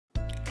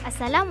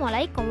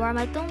Assalamualaikum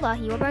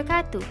warahmatullahi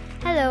wabarakatuh.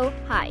 Hello,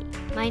 hi.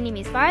 My name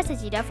is Farah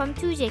Saajidah from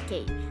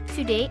 2JK.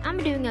 Today, I'm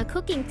doing a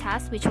cooking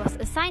task which was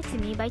assigned to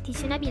me by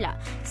teacher Nabila.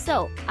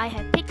 So, I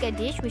have picked a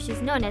dish which is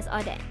known as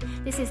ODEN.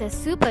 This is a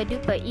super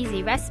duper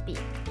easy recipe.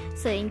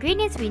 So, the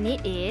ingredients we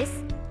need is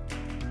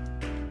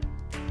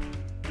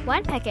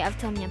 1 packet of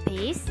tom yum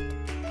paste,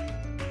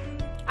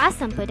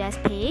 asam pedas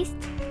paste,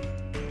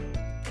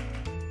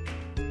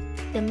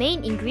 the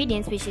main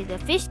ingredients, which is the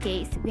fish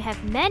cakes. We have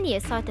many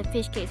assorted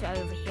fish cakes right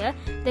over here.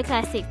 The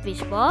classic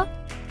fish ball,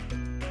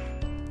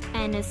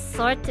 an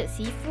assorted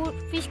seafood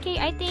fish cake,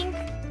 I think,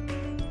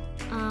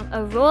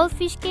 a rolled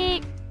fish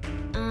cake,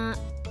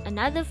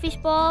 another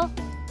fish ball,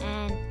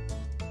 and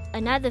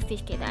another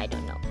fish cake that I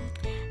don't know.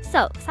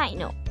 So, side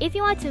note, if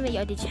you want to make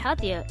your dish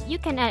healthier, you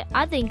can add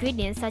other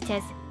ingredients such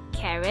as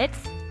carrots,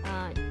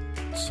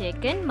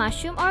 chicken,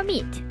 mushroom, or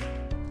meat.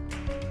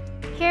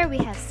 Here we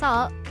have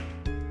salt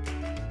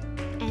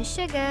and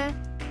sugar.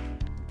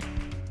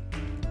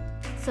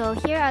 So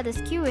here are the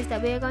skewers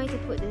that we are going to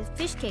put the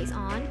fish cakes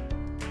on.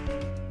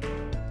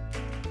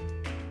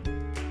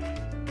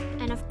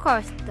 And of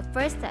course, the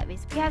first step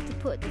is we have to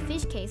put the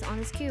fish cakes on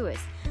the skewers.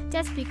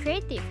 Just be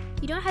creative.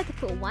 You don't have to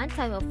put one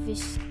type of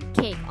fish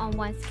cake on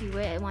one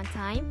skewer at one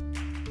time.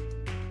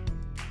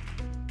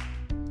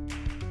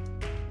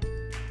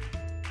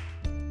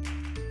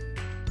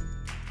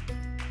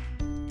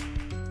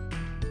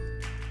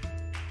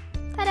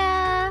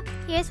 Ta-da!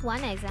 Here's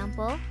one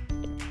example.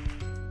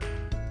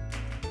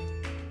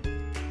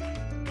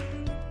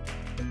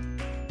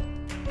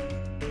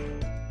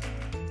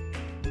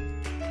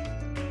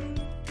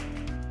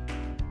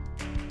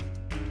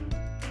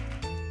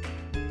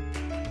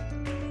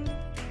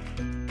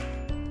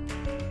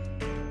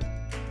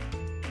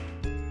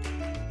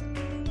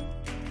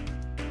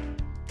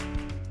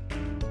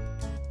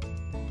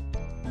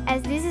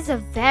 As this is a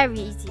very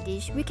easy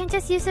dish, we can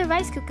just use a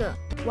rice cooker.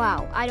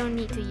 Wow, I don't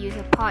need to use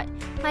a pot.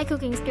 My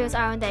cooking skills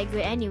aren't that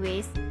good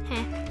anyways.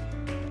 Heh.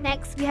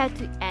 Next, we have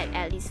to add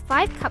at least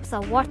 5 cups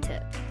of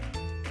water.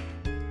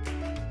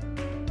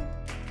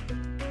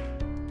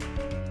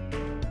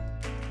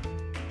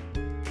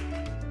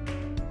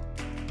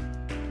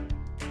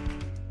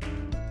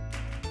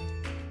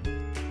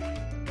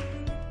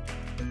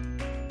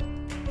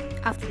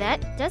 After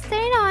that, just turn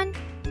it on.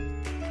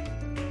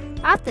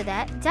 After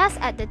that, just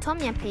add the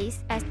tom yum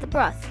paste as the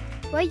broth.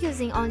 We're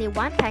using only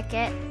 1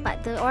 packet,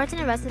 but the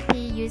original recipe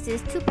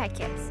uses 2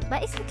 packets,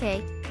 but it's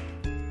okay.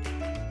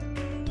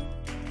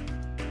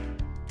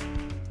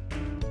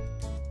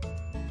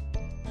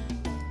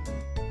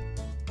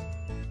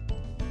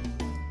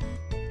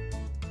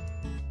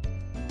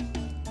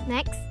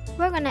 Next,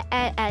 we're gonna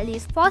add at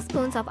least 4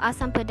 spoons of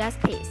asam pedas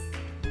paste.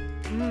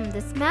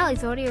 The smell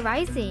is already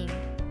rising.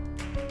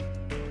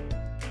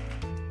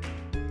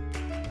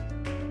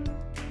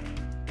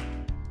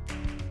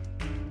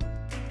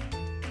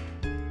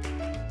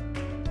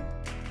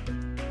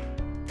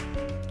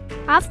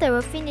 After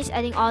we're finished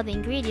adding all the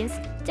ingredients,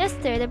 just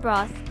stir the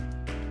broth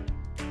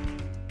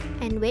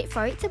and wait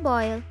for it to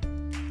boil.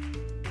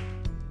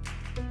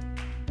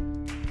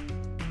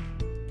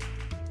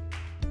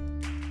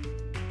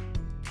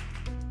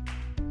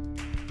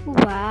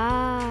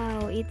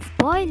 Wow, it's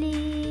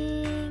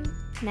boiling!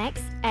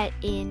 Next, add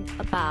in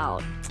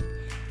about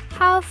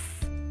half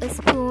a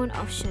spoon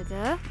of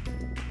sugar.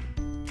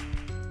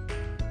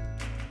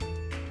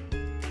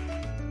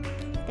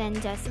 Then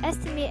just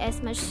estimate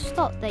as much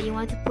salt that you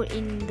want to put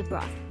in the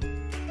broth.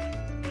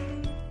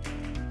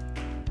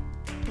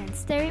 Then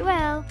stir it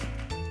well.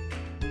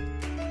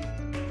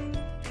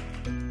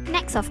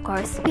 Next, of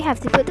course, we have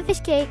to put the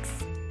fish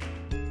cakes.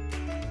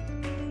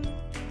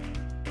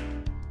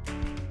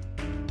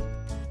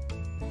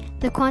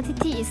 The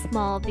quantity is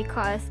small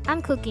because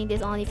I'm cooking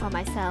this only for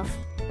myself.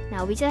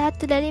 Now we just have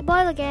to let it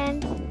boil again.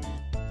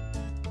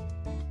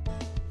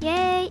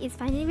 Yay! It's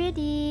finally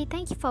ready!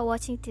 Thank you for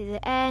watching to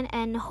the end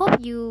and hope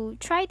you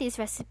try this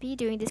recipe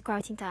during this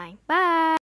quarantine time. Bye!